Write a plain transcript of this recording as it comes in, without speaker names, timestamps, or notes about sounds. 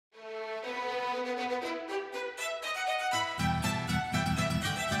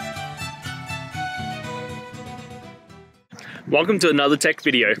Welcome to another tech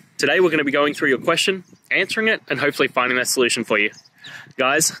video. Today we're going to be going through your question, answering it, and hopefully finding that solution for you.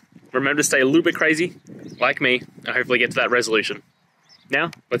 Guys, remember to stay a little bit crazy, like me, and hopefully get to that resolution.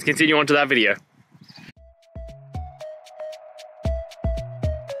 Now, let's continue on to that video.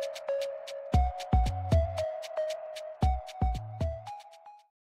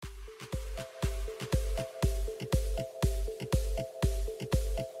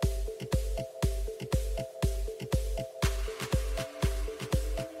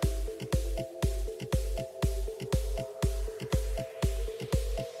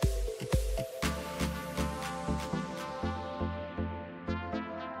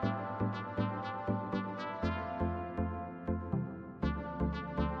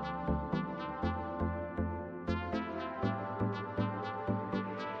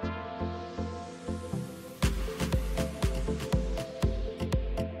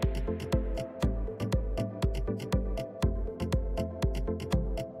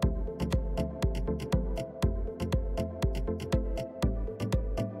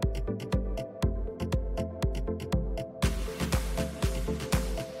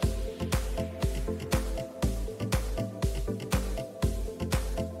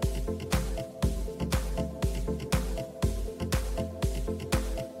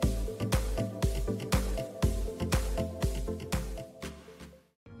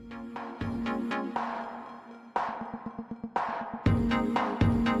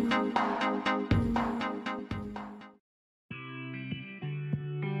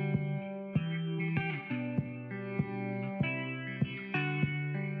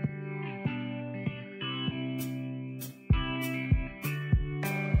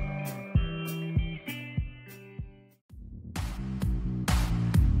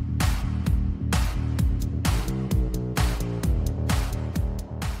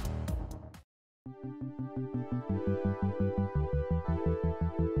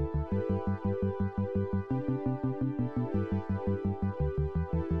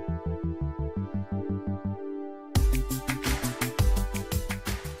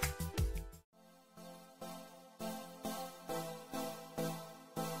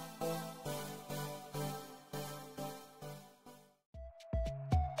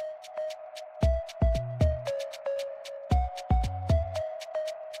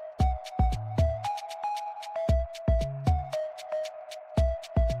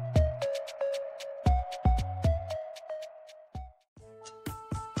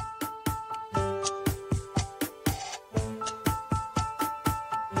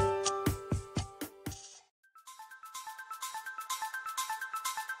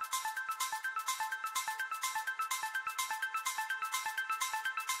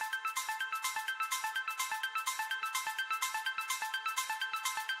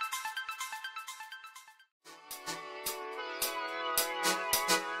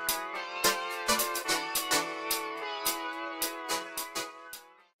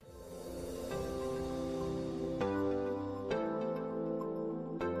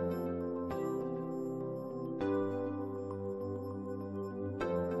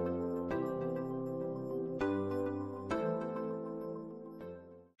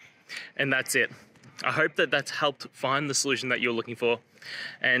 And that's it. I hope that that's helped find the solution that you're looking for.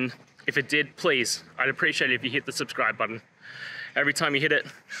 And if it did, please, I'd appreciate it if you hit the subscribe button. Every time you hit it,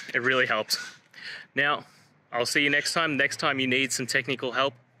 it really helps. Now, I'll see you next time you need some technical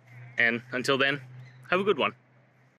help. And until then, have a good one.